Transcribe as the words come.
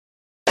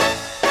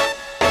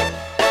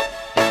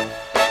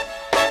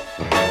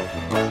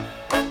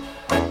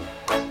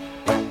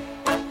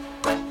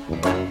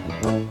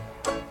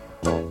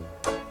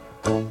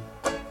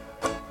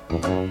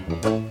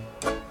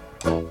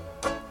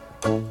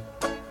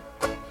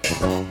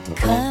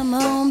Come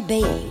on,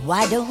 babe,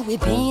 why don't we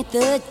paint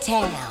the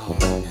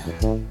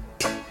town?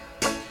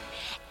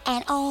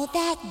 And all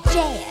that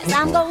jazz,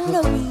 I'm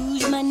gonna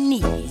rouge my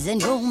knees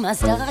and roll my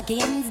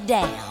stockings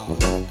down.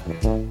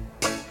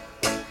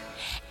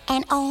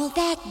 And all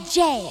that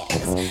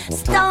jazz,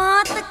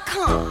 start the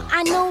car.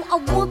 I know a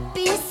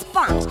whoopee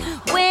spot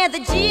where the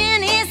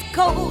gin is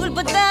cold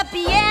but the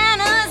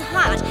piano's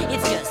hot.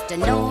 It's just a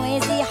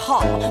noisy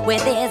hall where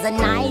there's a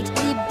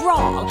nightly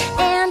brawl.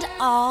 And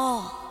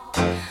all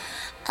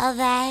of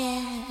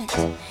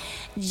that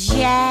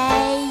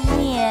jazz.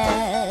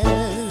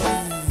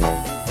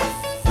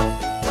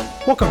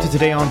 Welcome to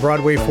Today on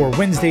Broadway for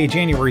Wednesday,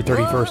 January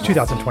 31st,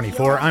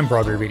 2024. I'm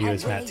Broadway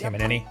Radio's Matt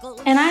Tamanini.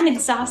 And I'm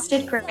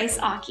exhausted Grace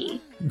Aki.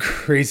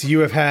 Grace, you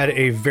have had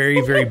a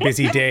very, very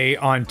busy day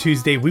on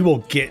Tuesday. We will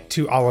get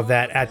to all of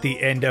that at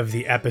the end of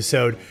the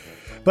episode.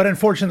 But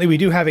unfortunately, we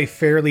do have a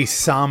fairly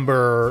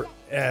somber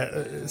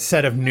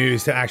set of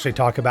news to actually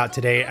talk about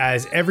today,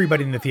 as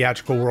everybody in the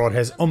theatrical world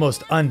has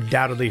almost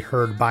undoubtedly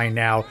heard by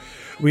now.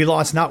 We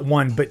lost not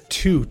one, but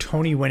two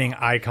Tony-winning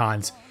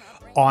icons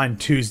on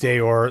Tuesday,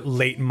 or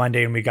late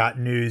Monday, and we got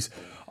news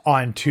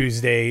on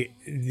Tuesday.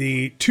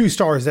 The two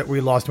stars that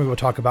we lost, and we will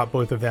talk about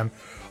both of them,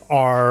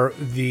 are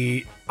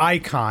the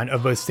icon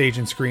of both stage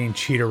and screen,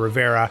 Chita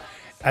Rivera,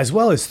 as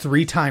well as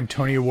three-time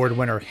Tony Award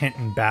winner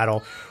Hinton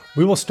Battle.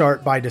 We will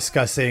start by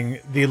discussing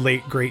the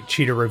late, great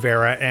Chita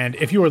Rivera, and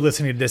if you are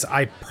listening to this,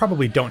 I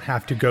probably don't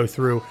have to go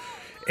through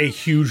a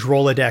huge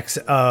Rolodex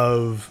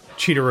of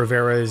Chita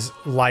Rivera's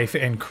life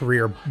and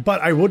career,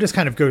 but I will just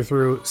kind of go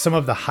through some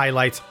of the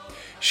highlights.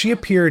 She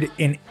appeared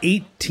in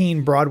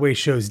 18 Broadway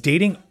shows,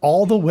 dating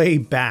all the way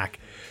back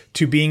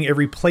to being a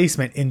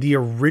replacement in the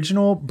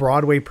original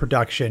Broadway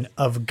production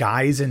of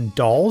Guys and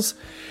Dolls.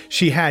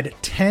 She had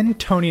 10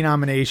 Tony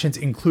nominations,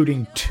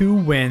 including 2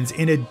 wins,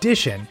 in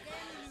addition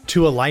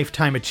to a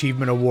Lifetime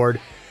Achievement Award.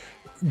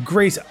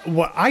 Grace,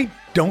 what I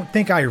don't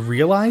think I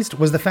realized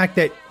was the fact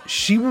that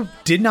she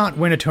did not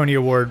win a Tony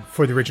Award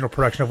for the original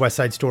production of West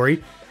Side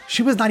Story.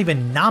 She was not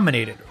even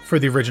nominated for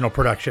the original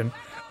production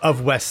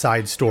of West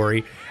Side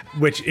Story,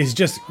 which is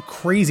just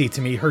crazy to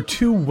me. Her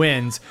 2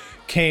 wins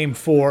came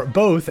for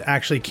both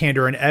actually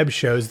Candor and Ebb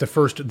shows. The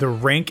first, The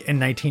Rink, in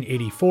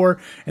 1984,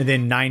 and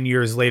then 9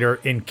 years later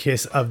in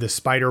Kiss of the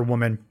Spider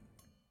Woman.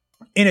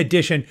 In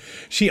addition,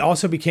 she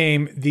also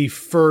became the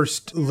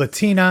first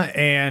Latina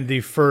and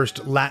the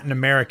first Latin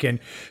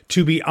American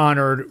to be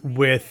honored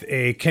with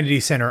a Kennedy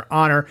Center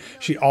honor.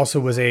 She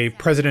also was a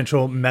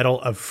Presidential Medal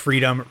of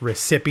Freedom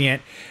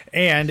recipient.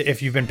 And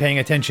if you've been paying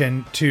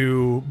attention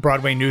to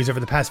Broadway news over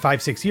the past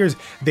 5-6 years,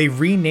 they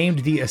renamed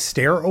the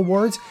Astaire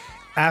Awards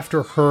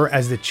after her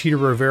as the Chita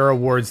Rivera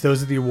Awards.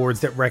 Those are the awards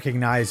that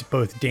recognize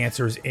both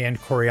dancers and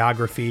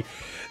choreography.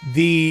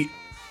 The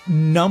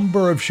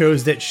number of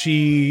shows that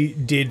she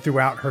did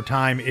throughout her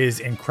time is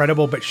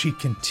incredible, but she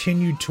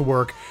continued to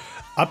work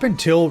up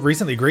until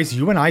recently. Grace,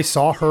 you and I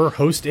saw her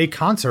host a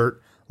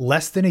concert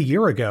less than a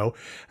year ago.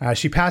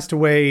 She passed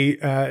away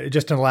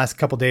just in the last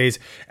couple days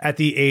at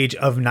the age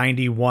of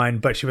 91,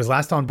 but she was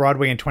last on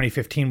Broadway in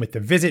 2015 with The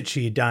Visit.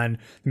 She had done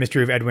The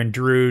Mystery of Edwin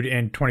Drood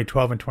in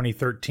 2012 and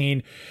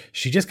 2013.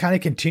 She just kind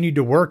of continued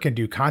to work and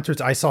do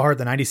concerts. I saw her at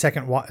the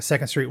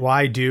 92nd Street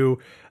Y do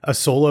a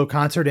solo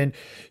concert, and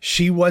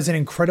she was an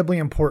incredibly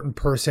important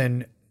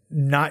person,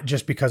 not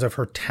just because of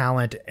her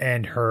talent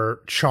and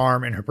her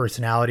charm and her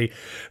personality,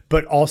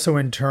 but also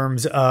in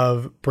terms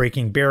of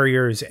breaking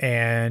barriers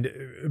and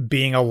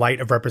being a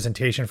light of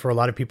representation for a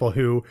lot of people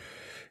who,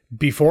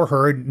 before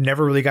her,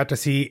 never really got to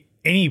see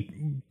any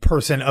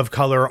person of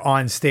color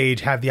on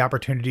stage have the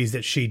opportunities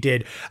that she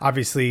did.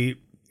 Obviously,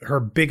 her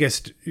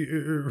biggest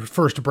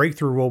first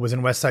breakthrough role was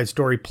in West Side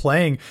Story,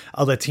 playing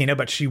a Latina,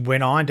 but she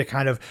went on to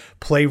kind of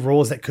play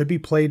roles that could be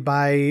played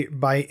by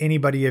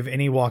anybody of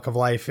any walk of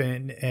life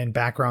and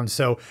background.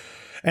 So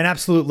an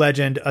absolute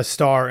legend, a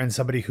star, and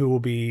somebody who will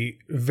be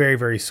very,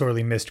 very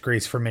sorely missed,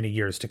 Grace, for many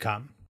years to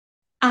come.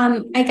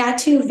 I got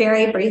to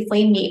very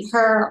briefly meet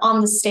her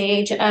on the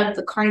stage of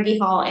the Carnegie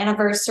Hall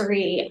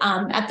anniversary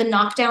at the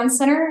Knockdown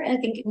Center, I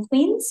think in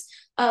Queens,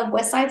 of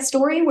West Side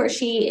Story, where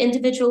she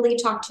individually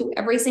talked to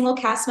every single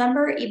cast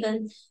member,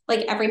 even like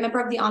every member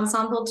of the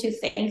ensemble, to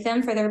thank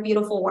them for their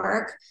beautiful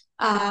work.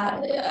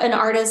 An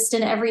artist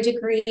in every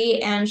degree,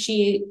 and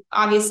she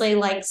obviously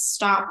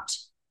stopped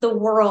the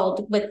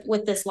world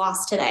with this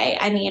loss today.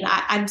 I mean,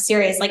 I'm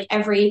serious. Like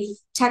every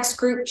text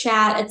group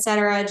chat,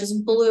 etc.,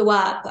 just blew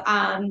up.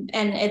 And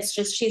it's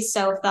just, she's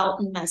so felt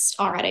and missed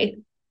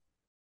already.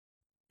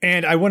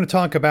 And I want to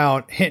talk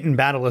about Hinton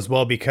Battle as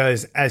well,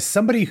 because as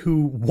somebody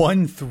who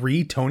won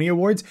 3 Tony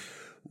Awards,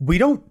 we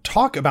don't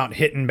talk about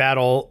Hinton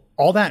Battle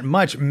all that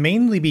much,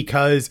 mainly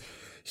because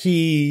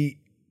he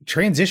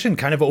transitioned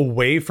kind of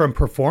away from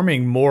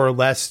performing more or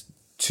less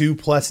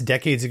 2+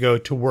 decades ago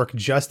to work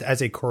just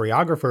as a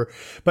choreographer.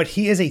 But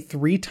he is a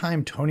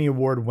 3-time Tony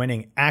Award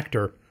winning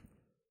actor.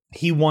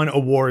 He won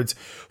awards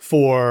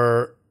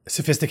for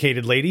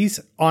Sophisticated Ladies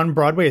on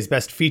Broadway as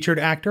Best Featured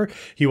Actor.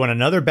 He won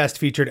another Best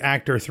Featured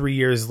Actor 3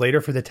 years later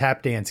for The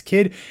Tap Dance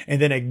Kid.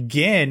 And then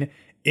again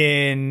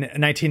in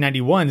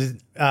 1991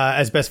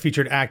 as Best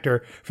Featured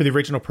Actor for the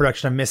original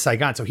production of Miss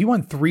Saigon. So he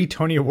won 3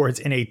 Tony Awards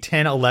in a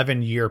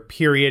 10-11 year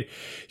period.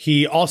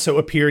 He also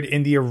appeared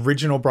in the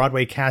original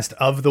Broadway cast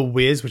of The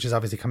Wiz, which is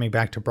obviously coming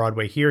back to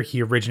Broadway here.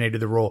 He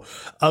originated the role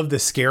of the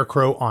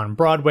Scarecrow on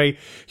Broadway.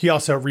 He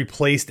also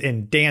replaced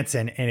in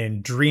Dancin' and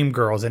in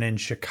Dreamgirls and in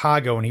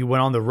Chicago, and he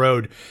went on the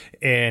road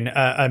in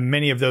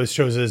many of those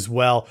shows as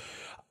well.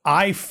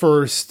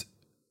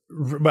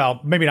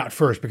 Maybe not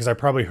first, because I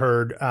probably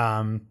heard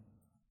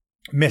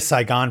Miss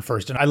Saigon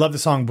first. And I love the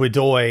song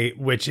Boudoir,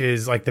 which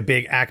is like the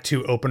big Act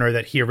 2 opener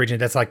that he originated.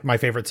 That's like my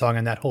favorite song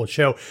in that whole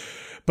show.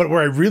 But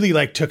where I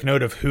really took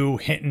note of who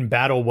Hinton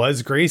Battle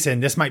was, Grace,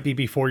 and this might be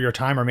before your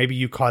time, or maybe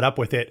you caught up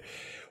with it,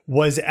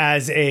 was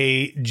as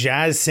a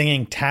jazz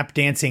singing, tap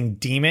dancing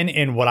demon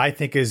in what I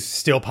think is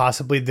still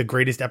possibly the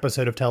greatest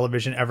episode of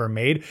television ever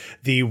made,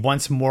 the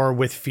Once More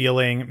with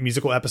Feeling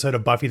musical episode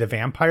of Buffy the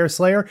Vampire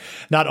Slayer.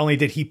 Not only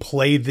did he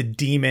play the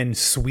demon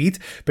sweet,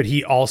 but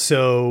he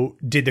also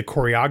did the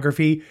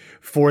choreography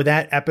for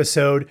that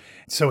episode.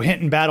 So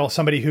Hinton Battle,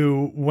 somebody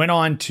who went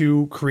on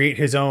to create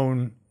his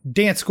own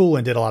dance school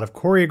and did a lot of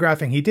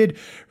choreographing. He did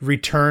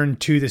return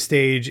to the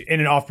stage in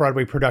an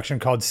off-Broadway production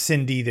called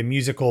Cindy the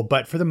Musical,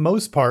 but for the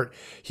most part,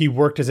 he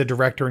worked as a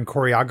director and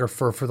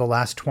choreographer for the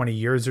last 20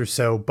 years or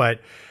so, but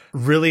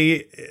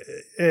really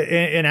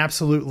an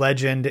absolute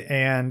legend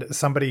and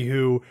somebody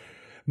who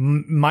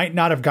might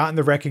not have gotten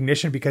the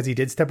recognition because he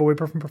did step away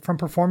from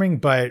performing,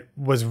 but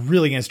was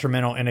really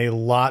instrumental in a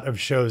lot of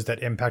shows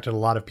that impacted a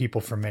lot of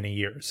people for many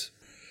years.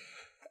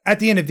 At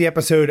the end of the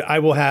episode, I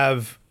will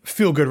have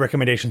feel-good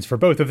recommendations for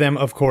both of them,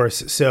 of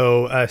course,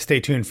 so stay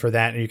tuned for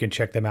that, and you can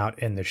check them out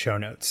in the show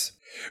notes.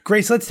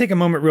 Grace, let's take a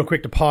moment real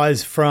quick to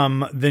pause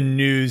from the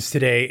news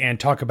today and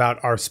talk about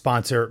our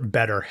sponsor,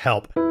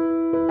 BetterHelp.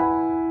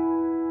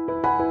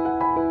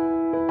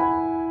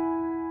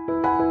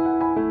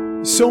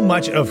 So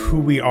much of who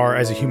we are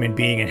as a human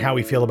being and how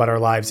we feel about our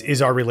lives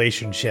is our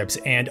relationships.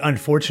 And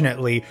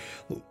unfortunately,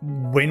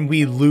 when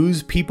we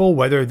lose people,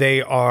 whether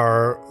they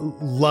are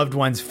loved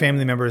ones,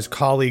 family members,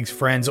 colleagues,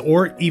 friends,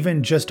 or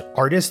even just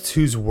artists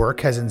whose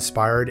work has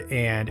inspired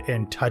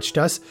and touched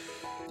us,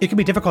 it can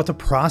be difficult to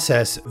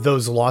process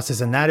those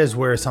losses. And that is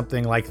where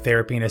something like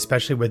therapy, and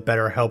especially with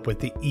BetterHelp, with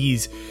the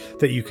ease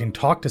that you can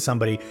talk to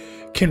somebody,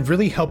 can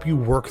really help you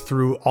work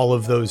through all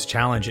of those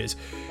challenges.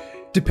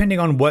 Depending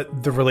on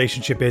what the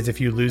relationship is,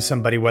 if you lose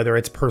somebody, whether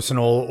it's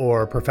personal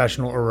or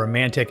professional or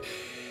romantic,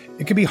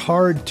 it can be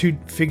hard to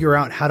figure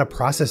out how to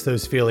process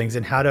those feelings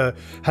and how to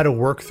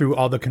work through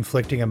all the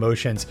conflicting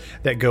emotions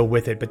that go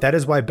with it. But that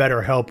is why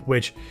BetterHelp,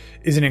 which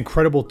is an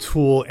incredible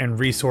tool and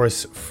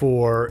resource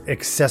for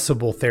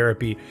accessible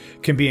therapy,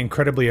 can be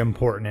incredibly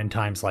important in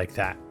times like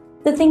that.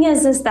 The thing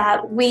is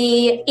that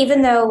we,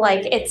 even though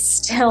it's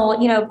still,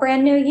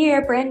 brand new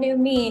year, brand new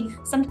me,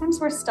 sometimes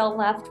we're still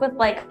left with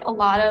a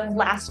lot of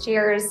last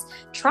year's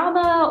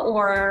trauma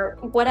or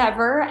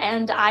whatever.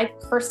 And I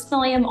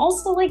personally am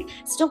also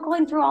still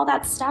going through all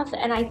that stuff.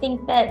 And I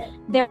think that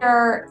there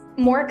are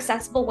more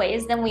accessible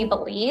ways than we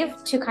believe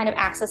to kind of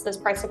access those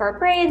parts of our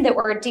brain that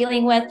we're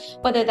dealing with,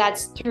 whether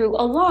that's through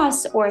a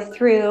loss or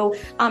through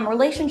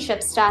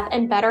relationship stuff.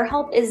 And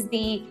BetterHelp is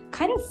the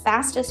kind of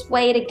fastest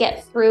way to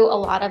get through a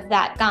lot of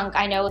that gunk.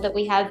 I know that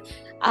we have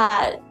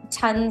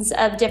tons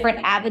of different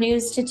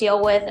avenues to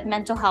deal with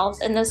mental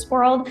health in this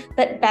world,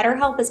 but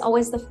BetterHelp is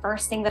always the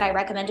first thing that I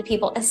recommend to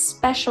people,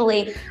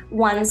 especially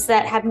ones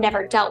that have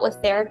never dealt with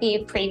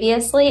therapy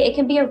previously. It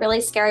can be a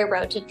really scary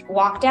road to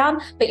walk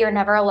down, but you're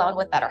never alone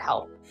with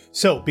BetterHelp.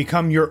 So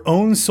become your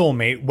own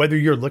soulmate, whether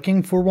you're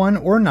looking for one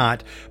or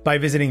not, by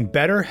visiting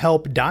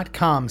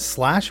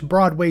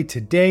betterhelp.com/Broadway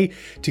today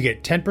to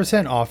get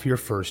 10% off your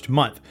first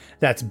month.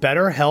 That's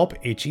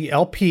BetterHelp,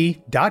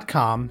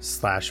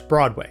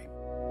 HELP.com/Broadway.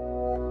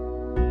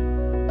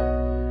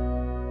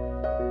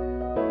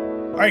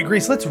 All right,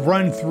 Grace, let's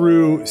run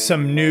through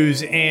some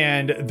news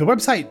and the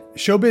website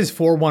Showbiz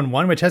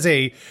 411, which has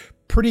a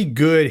pretty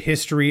good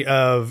history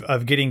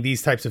of getting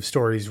these types of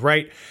stories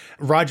right.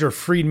 Roger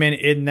Friedman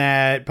in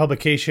that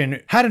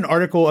publication had an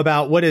article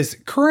about what is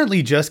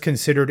currently just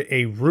considered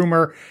a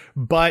rumor,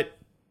 but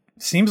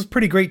seems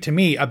pretty great to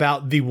me,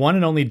 about the one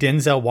and only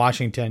Denzel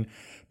Washington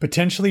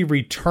potentially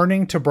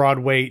returning to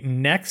Broadway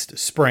next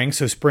spring,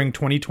 so spring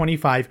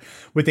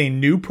 2025, with a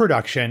new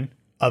production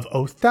of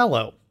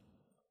Othello.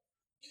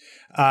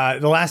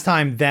 The last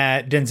time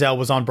that Denzel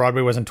was on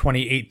Broadway was in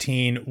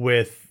 2018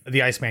 with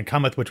The Iceman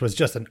Cometh, which was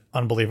just an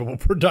unbelievable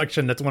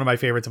production. That's one of my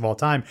favorites of all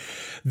time.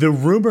 The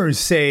rumors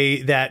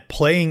say that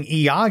playing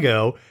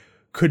Iago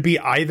could be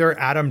either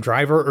Adam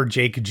Driver or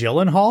Jake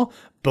Gyllenhaal,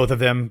 both of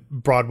them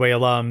Broadway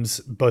alums,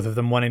 both of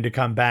them wanting to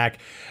come back.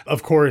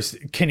 Of course,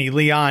 Kenny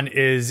Leon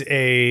is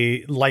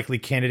a likely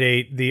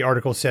candidate, the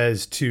article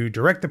says, to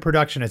direct the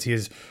production, as he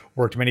has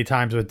worked many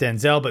times with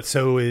Denzel, but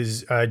so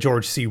is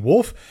George C.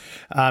 Wolfe,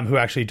 who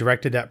actually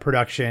directed that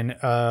production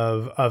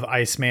of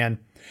Iceman.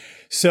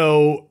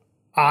 So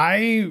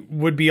I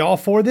would be all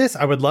for this.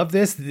 I would love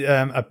this.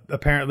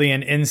 Apparently,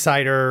 an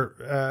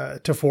insider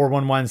to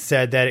 411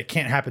 said that it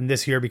can't happen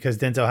this year because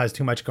Denzel has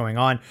too much going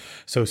on.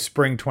 So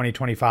spring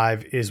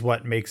 2025 is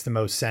what makes the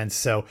most sense.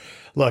 So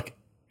look,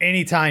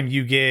 anytime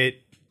you get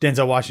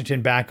Denzel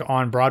Washington back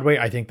on Broadway,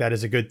 I think that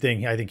is a good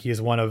thing. I think he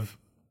is one of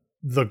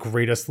the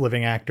greatest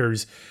living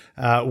actors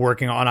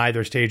working on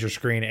either stage or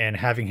screen, and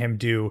having him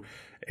do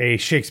a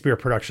Shakespeare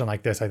production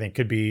like this, I think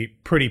could be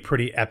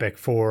pretty epic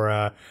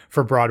for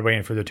Broadway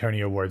and for the Tony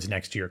Awards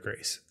next year,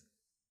 Grace.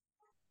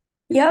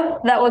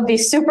 Yep, that would be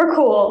super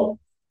cool.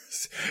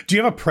 Do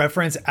you have a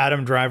preference,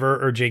 Adam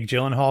Driver or Jake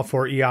Gyllenhaal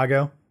for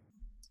Iago?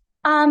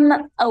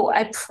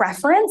 A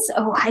preference?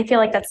 Oh, I feel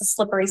like that's a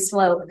slippery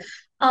slope.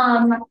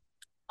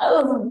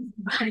 Oh,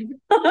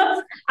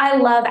 I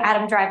love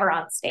Adam Driver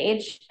on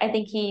stage. I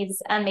think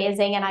he's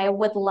amazing, and I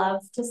would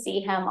love to see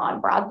him on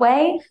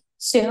Broadway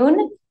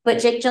soon. But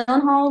Jake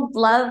Gyllenhaal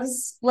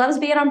loves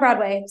being on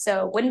Broadway,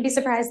 so wouldn't be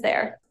surprised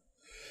there.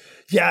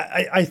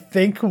 Yeah, I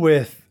think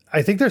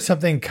there's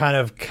something kind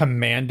of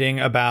commanding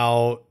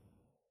about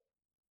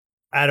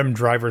Adam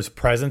Driver's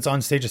presence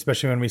on stage,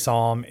 especially when we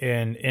saw him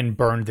in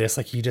Burn This.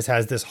 Like, he just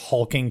has this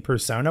hulking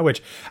persona,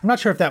 which I'm not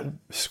sure if that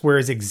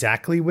squares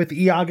exactly with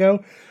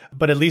Iago,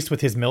 but at least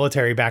with his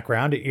military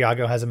background,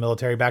 Iago has a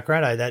military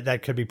background.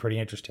 That could be pretty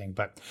interesting,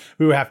 but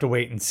we would have to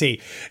wait and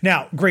see.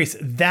 Now, Grace,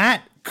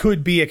 that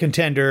could be a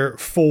contender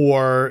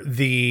for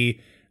the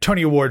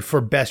Tony Award for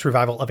Best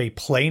Revival of a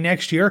Play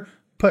next year,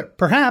 but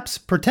perhaps,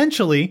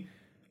 potentially,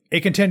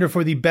 a contender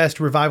for the Best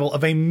Revival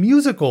of a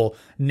Musical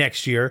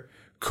next year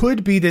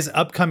could be this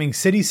upcoming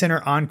City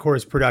Center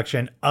Encore's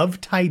production of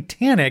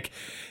Titanic.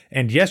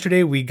 And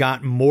yesterday we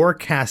got more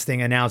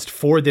casting announced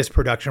for this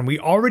production. We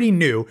already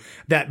knew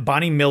that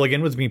Bonnie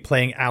Milligan was going to be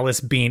playing Alice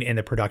Bean in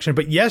the production,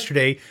 but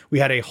yesterday we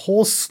had a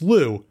whole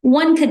slew.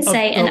 One could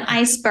say an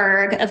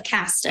iceberg of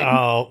casting.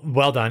 Oh,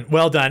 well done.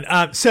 Well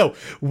done. So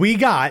we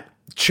got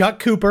Chuck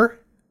Cooper,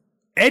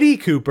 Eddie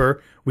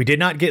Cooper. We did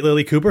not get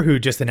Lily Cooper, who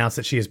just announced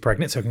that she is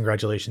pregnant, so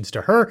congratulations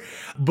to her.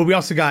 But we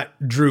also got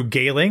Drew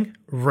Gayling,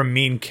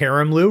 Ramin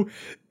Karimloo,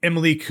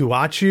 Emily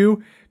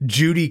Kuachu,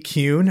 Judy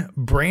Kuhn,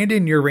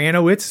 Brandon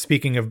Uranowitz,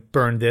 speaking of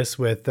Burn This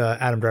with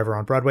Adam Driver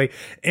on Broadway,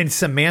 and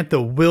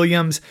Samantha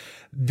Williams.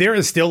 There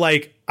is still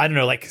like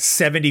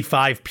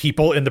 75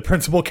 people in the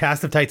principal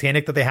cast of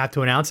Titanic that they have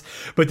to announce,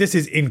 but this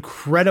is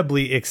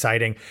incredibly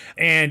exciting.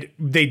 And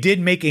they did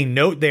make a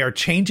note. They are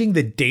changing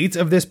the dates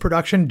of this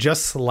production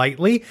just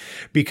slightly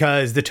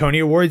because the Tony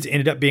Awards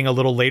ended up being a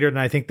little later than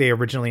I think they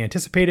originally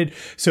anticipated.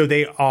 So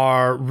they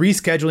are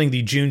rescheduling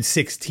the June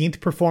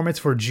 16th performance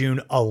for June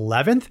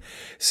 11th.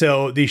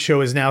 So the show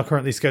is now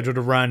currently scheduled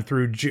to run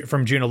from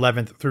June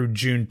 11th through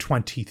June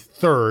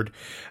 23rd.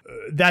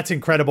 That's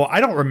incredible. I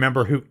don't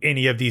remember who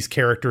any of these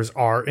characters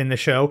are in the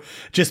show,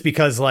 just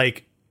because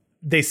like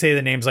they say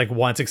the names like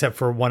once, except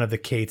for one of the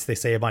Kates, they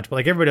say a bunch, but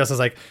like everybody else is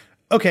like,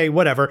 okay,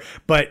 whatever.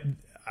 But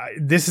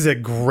this is a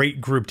great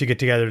group to get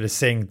together to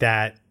sing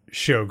that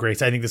show,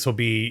 Grace. I think this will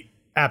be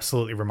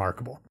absolutely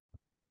remarkable.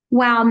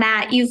 Wow,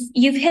 Matt,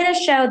 you've hit a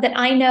show that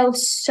I know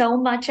so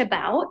much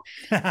about.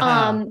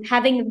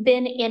 Having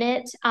been in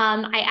it,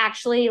 I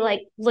actually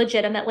like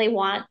legitimately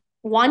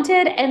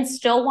wanted and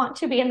still want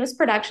to be in this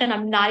production.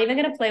 I'm not even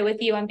going to play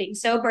with you. I'm being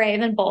so brave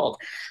and bold.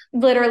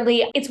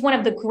 Literally, it's one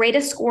of the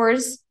greatest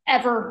scores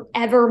ever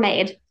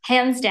made.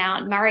 Hands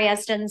down. Mari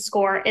Eston's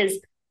score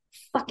is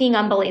fucking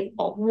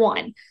unbelievable.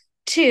 1.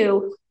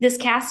 2, this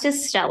cast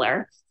is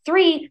stellar.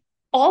 3,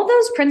 all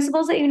those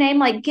principals that you name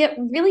like get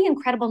really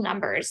incredible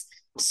numbers.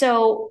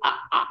 So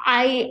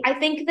I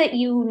think that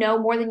you know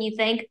more than you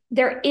think.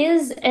 There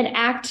is an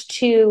act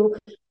to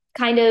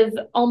kind of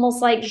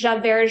almost like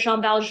Javert,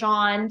 Jean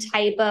Valjean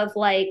type of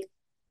like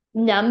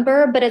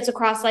number, but it's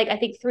across like I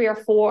think 3 or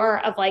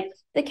 4 of like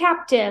the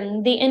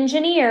captain, the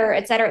engineer,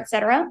 et cetera,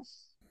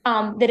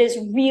 that is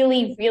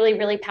really, really,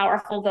 really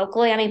powerful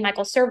vocally. I mean,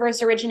 Michael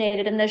Cerveris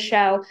originated in this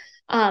show.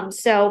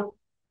 So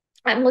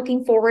I'm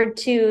looking forward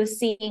to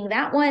seeing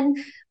that one.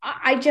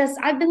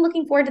 I've been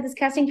looking forward to this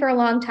casting for a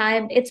long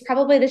time. It's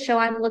probably the show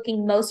I'm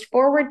looking most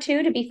forward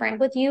to be frank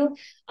with you,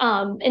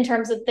 in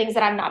terms of things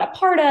that I'm not a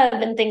part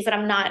of and things that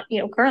I'm not,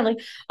 currently.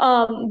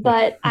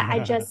 But I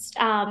just,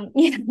 I'm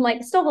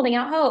like still holding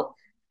out hope.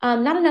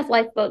 Not enough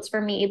lifeboats for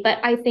me, but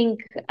I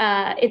think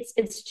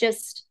it's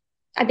just,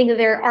 I think that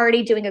they're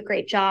already doing a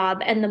great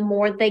job. And the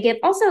more they give,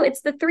 also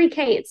it's the 3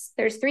 Kates.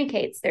 There's 3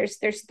 Kates. There's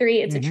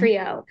 3. It's a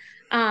trio.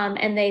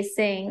 And they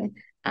sing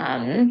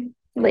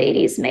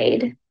Lady's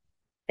Maid.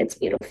 It's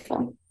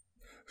beautiful.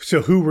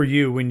 So who were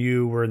you when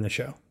you were in the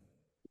show?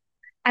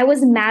 I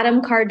was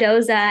Madame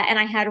Cardoza, and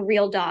I had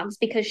real dogs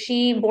because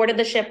she boarded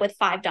the ship with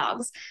 5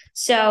 dogs.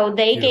 So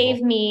they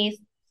gave me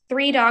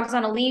 3 dogs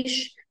on a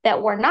leash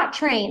that were not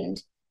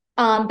trained.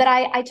 But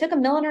I took a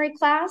millinery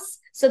class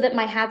so that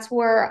my hats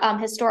were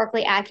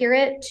historically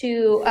accurate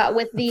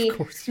with the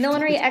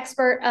millinery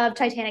expert of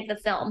Titanic the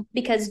film,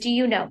 because do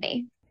you know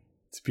me?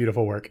 It's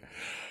beautiful work.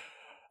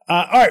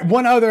 All right,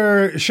 one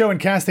other show and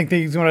casting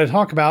thing I want to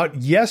talk about.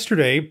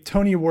 Yesterday,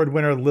 Tony Award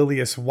winner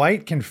Lillias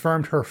White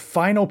confirmed her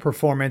final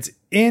performance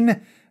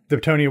in the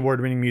Tony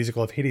Award-winning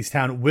musical of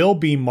Hadestown will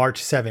be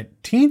March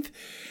 17th.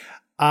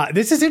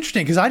 This is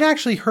interesting because I'd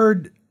actually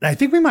heard, I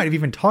think we might have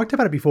even talked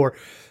about it before,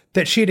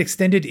 that she had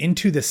extended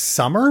into the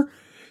summer.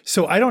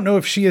 So I don't know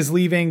if she is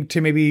leaving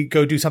to maybe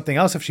go do something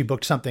else, if she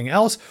booked something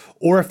else,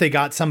 or if they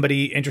got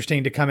somebody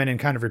interesting to come in and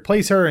kind of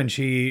replace her and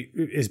she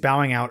is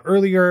bowing out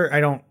earlier. I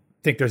don't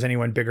think there's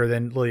anyone bigger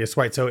than Lillias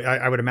White. So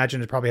I would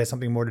imagine it probably has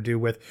something more to do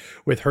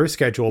with her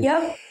schedule.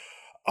 Yep.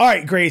 All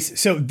right, Grace.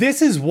 So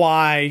this is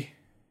why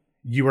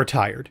you are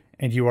tired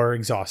and you are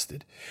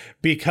exhausted,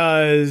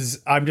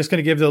 because I'm just going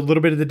to give a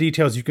little bit of the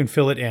details. You can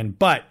fill it in.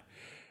 But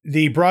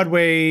the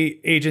Broadway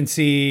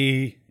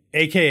agency,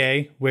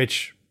 AKA,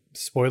 which,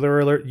 spoiler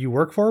alert, you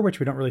work for, which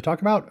we don't really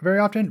talk about very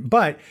often,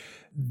 but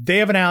they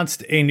have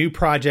announced a new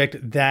project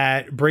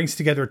that brings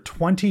together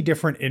 20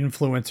 different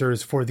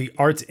influencers for the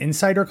Arts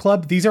Insider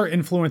Club. These are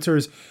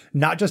influencers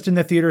not just in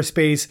the theater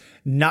space,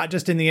 not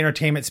just in the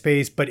entertainment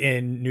space, but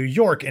in New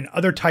York and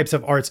other types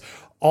of arts,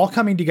 all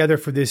coming together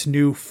for this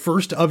new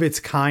first of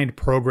its kind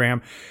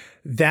program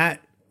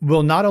that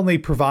will not only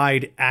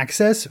provide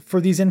access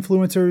for these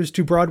influencers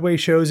to Broadway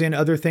shows and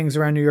other things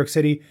around New York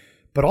City,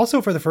 but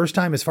also for the first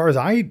time, as far as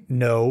I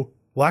know,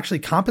 will actually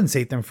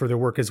compensate them for their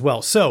work as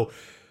well. So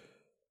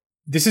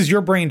this is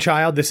your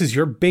brainchild. This is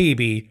your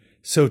baby.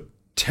 So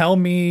tell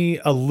me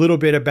a little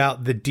bit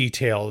about the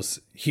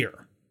details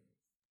here.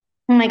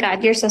 Oh my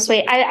God, you're so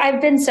sweet. I've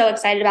been so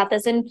excited about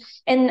this.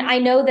 And I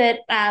know that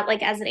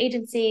like as an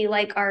agency,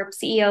 like our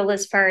CEO,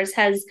 Liz Furs,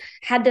 has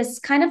had this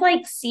kind of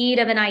like seed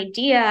of an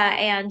idea,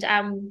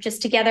 and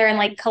just together and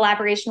like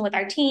collaboration with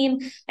our team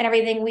and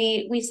everything,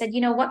 we said,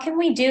 what can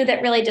we do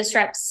that really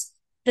disrupts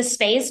the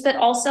space, but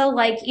also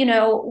like,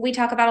 we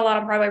talk about a lot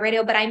on Broadway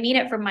radio, but I mean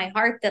it from my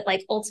heart that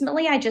like,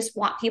 ultimately, I just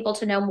want people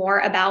to know more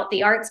about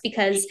the arts,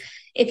 because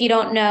if you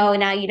don't know,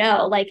 now you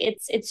know, like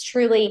it's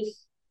truly,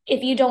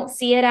 if you don't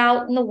see it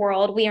out in the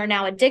world, we are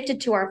now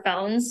addicted to our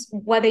phones,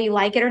 whether you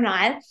like it or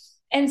not.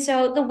 And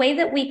so the way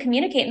that we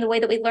communicate and the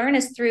way that we learn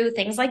is through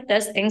things like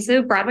this, things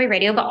through Broadway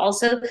radio, but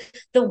also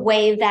the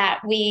way that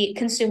we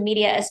consume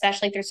media,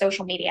 especially through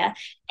social media.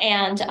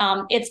 And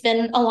it's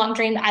been a long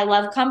dream. I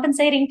love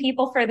compensating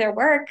people for their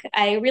work.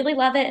 I really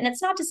love it. And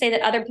it's not to say that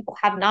other people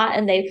have not,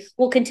 and they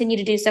will continue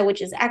to do so, which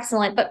is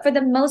excellent. But for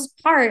the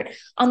most part,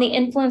 on the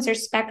influencer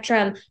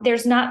spectrum,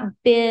 there's not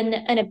been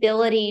an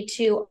ability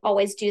to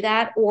always do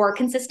that or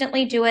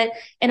consistently do it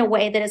in a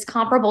way that is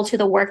comparable to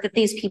the work that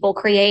these people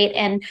create.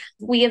 And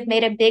we have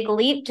made a big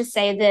leap to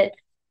say that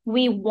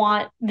we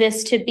want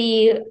this to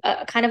be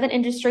a kind of an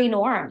industry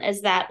norm,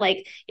 is that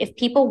like, if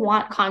people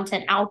want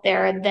content out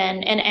there,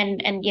 then,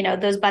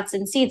 and those butts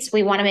and seats,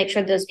 we want to make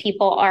sure those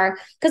people are,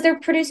 because they're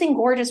producing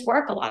gorgeous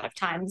work a lot of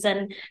times.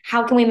 And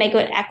how can we make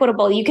it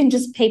equitable? You can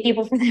just pay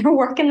people for their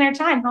work and their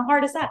time. How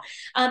hard is that?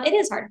 It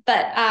is hard,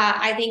 but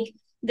I think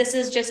this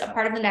is just a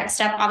part of the next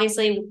step.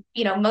 Obviously,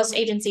 most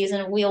agencies,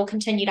 and we'll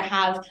continue to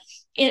have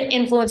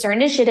influencer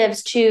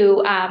initiatives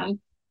to,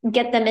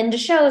 get them into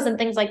shows and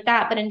things like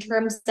that. But in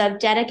terms of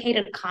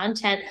dedicated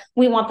content,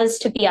 we want this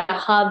to be a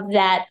hub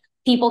that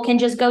people can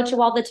just go to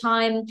all the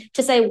time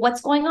to say, what's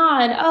going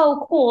on?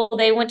 Oh, cool.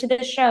 They went to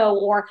this show,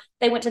 or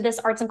they went to this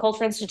arts and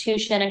culture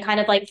institution, and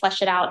kind of like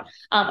flesh it out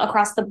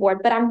across the board.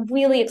 But I'm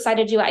really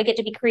excited to, I get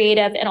to be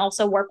creative and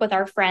also work with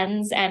our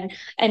friends and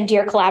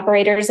dear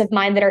collaborators of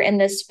mine that are in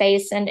this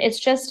space. And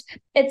it's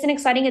an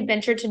exciting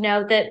adventure to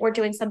know that we're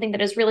doing something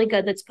that is really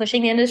good, that's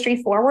pushing the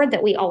industry forward,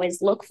 that we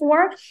always look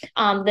for,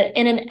 that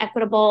in an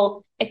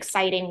equitable,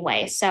 exciting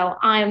way. So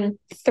I'm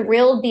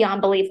thrilled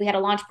beyond belief. We had a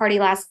launch party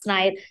last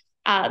night.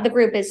 The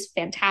group is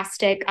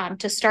fantastic.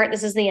 To start,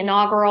 this is the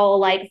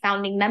inaugural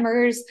founding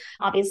members.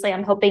 Obviously,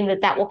 I'm hoping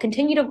that will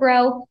continue to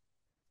grow.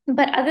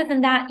 But other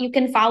than that, you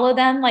can follow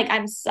them.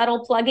 I'm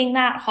subtle plugging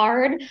that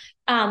hard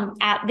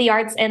at the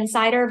Arts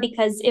Insider,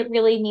 because it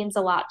really means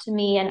a lot to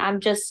me. And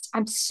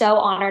I'm so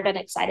honored and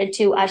excited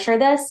to usher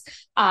this.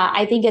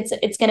 I think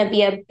it's going to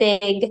be a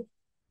big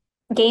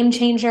game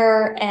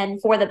changer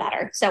and for the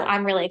better. So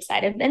I'm really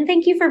excited. And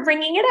thank you for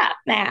bringing it up,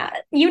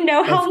 Matt. You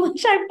know how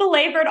much I've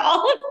belabored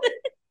all of this.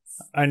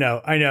 I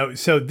know.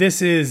 So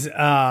this is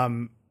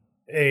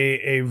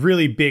a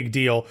really big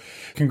deal.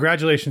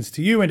 Congratulations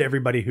to you and to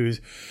everybody who's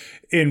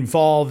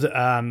involved.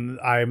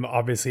 I'm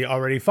obviously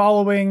already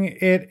following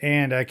it,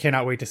 and I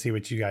cannot wait to see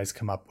what you guys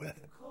come up with.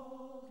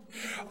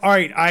 All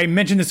right, I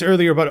mentioned this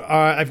earlier, but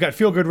I've got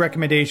feel-good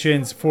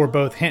recommendations for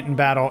both Hinton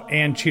Battle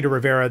and Cheetah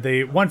Rivera.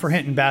 The one for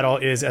Hinton Battle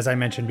is, as I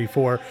mentioned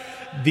before,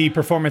 the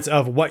performance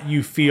of What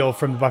You Feel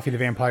from the Buffy the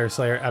Vampire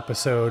Slayer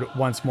episode,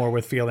 Once More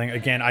with Feeling.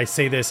 Again, I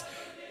say this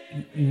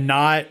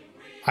not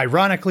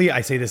ironically,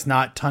 I say this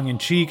not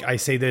tongue-in-cheek, I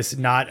say this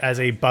not as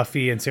a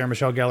Buffy and Sarah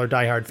Michelle Gellar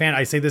diehard fan.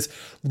 I say this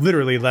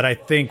literally, that I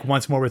think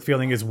Once More with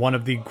Feeling is one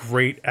of the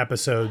great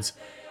episodes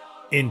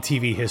in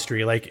TV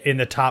history, in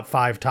the top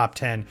 5, top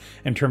 10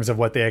 in terms of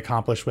what they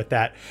accomplished with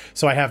that.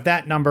 So I have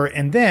that number.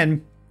 And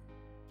then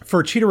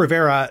For Cheetah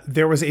Rivera,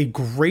 there was a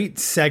great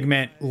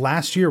segment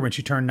last year when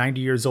she turned 90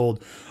 years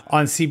old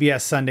on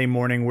CBS Sunday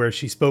Morning where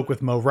she spoke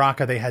with Mo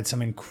Rocca. They had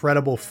some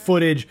incredible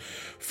footage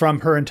from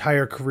her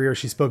entire career.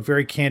 She spoke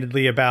very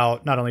candidly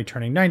about not only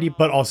turning 90,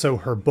 but also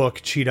her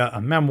book, Cheetah,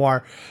 a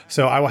Memoir.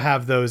 So I will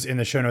have those in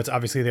the show notes.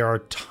 Obviously, there are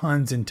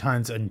tons and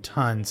tons and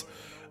tons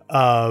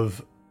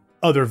of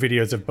other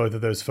videos of both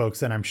of those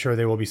folks, and I'm sure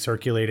they will be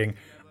circulating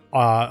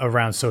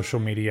around social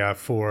media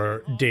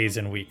for days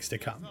and weeks to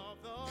come.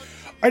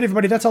 All right,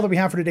 everybody, that's all that we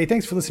have for today.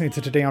 Thanks for listening to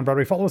Today on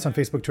Broadway. Follow us on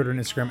Facebook, Twitter, and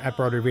Instagram at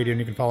Broadway Radio,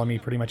 and you can follow me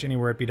pretty much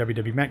anywhere at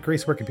BWWMet.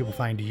 Grace, where can people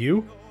find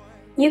you?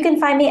 You can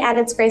find me at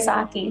It's Grace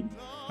Aki.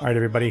 All right,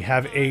 everybody,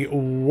 have a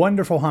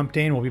wonderful hump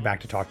day, and we'll be back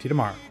to talk to you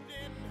tomorrow.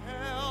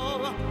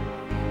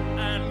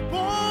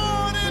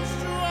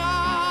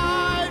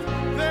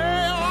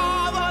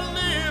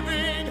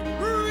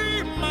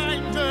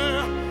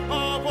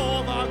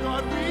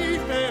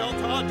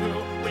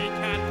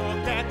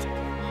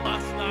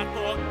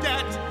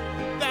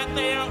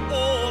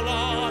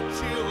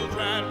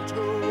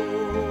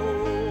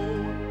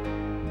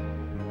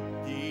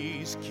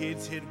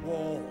 Hit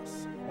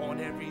walls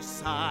on every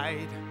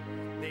side.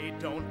 They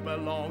don't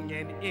belong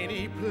in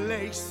any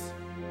place.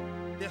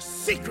 They're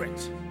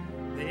secret,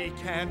 they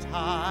can't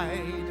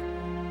hide.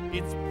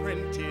 It's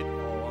printed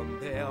on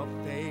their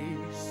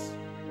face.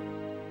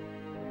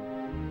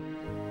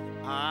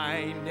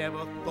 I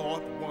never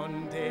thought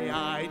one day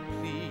I'd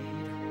plead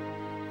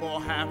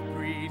for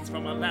half-breeds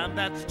from a land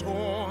that's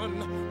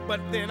torn.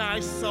 But then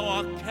I saw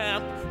a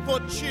camp for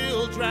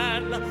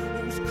children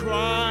whose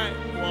crime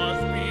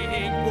was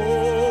being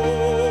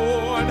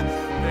born.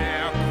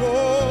 They're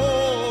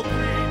called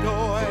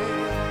Credoy,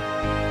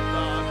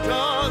 the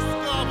dusk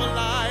of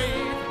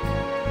life,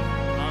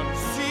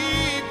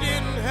 conceived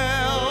in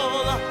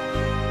hell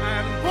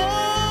and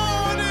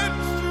born in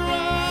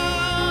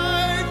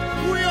strife.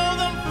 We owe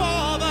them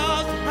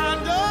fathers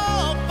and a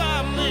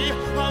family,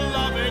 a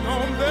loving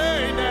home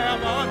they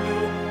never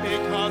knew,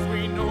 because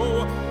we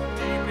know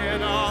deep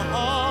in our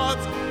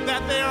hearts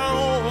that they are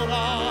all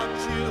our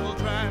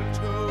children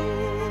too.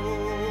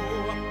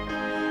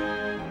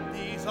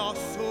 These are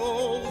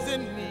souls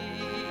in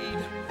need.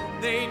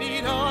 They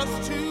need us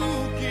to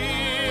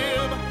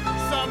give.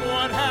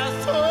 Someone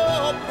has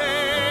to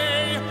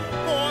pay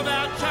for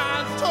that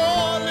chance to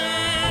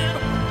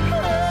live.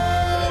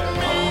 Help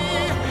me,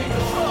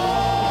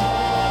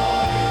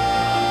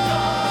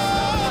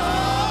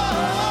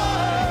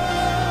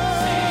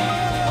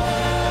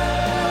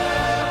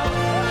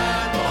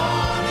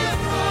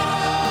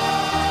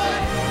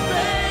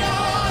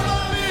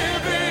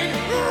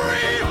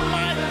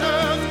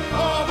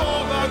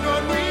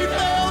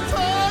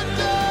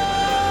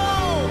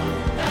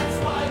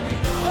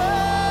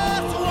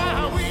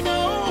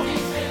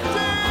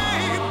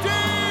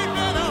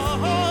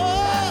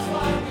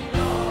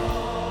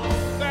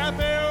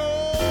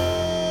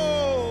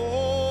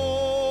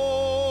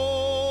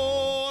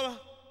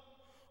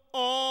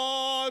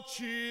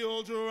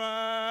 children.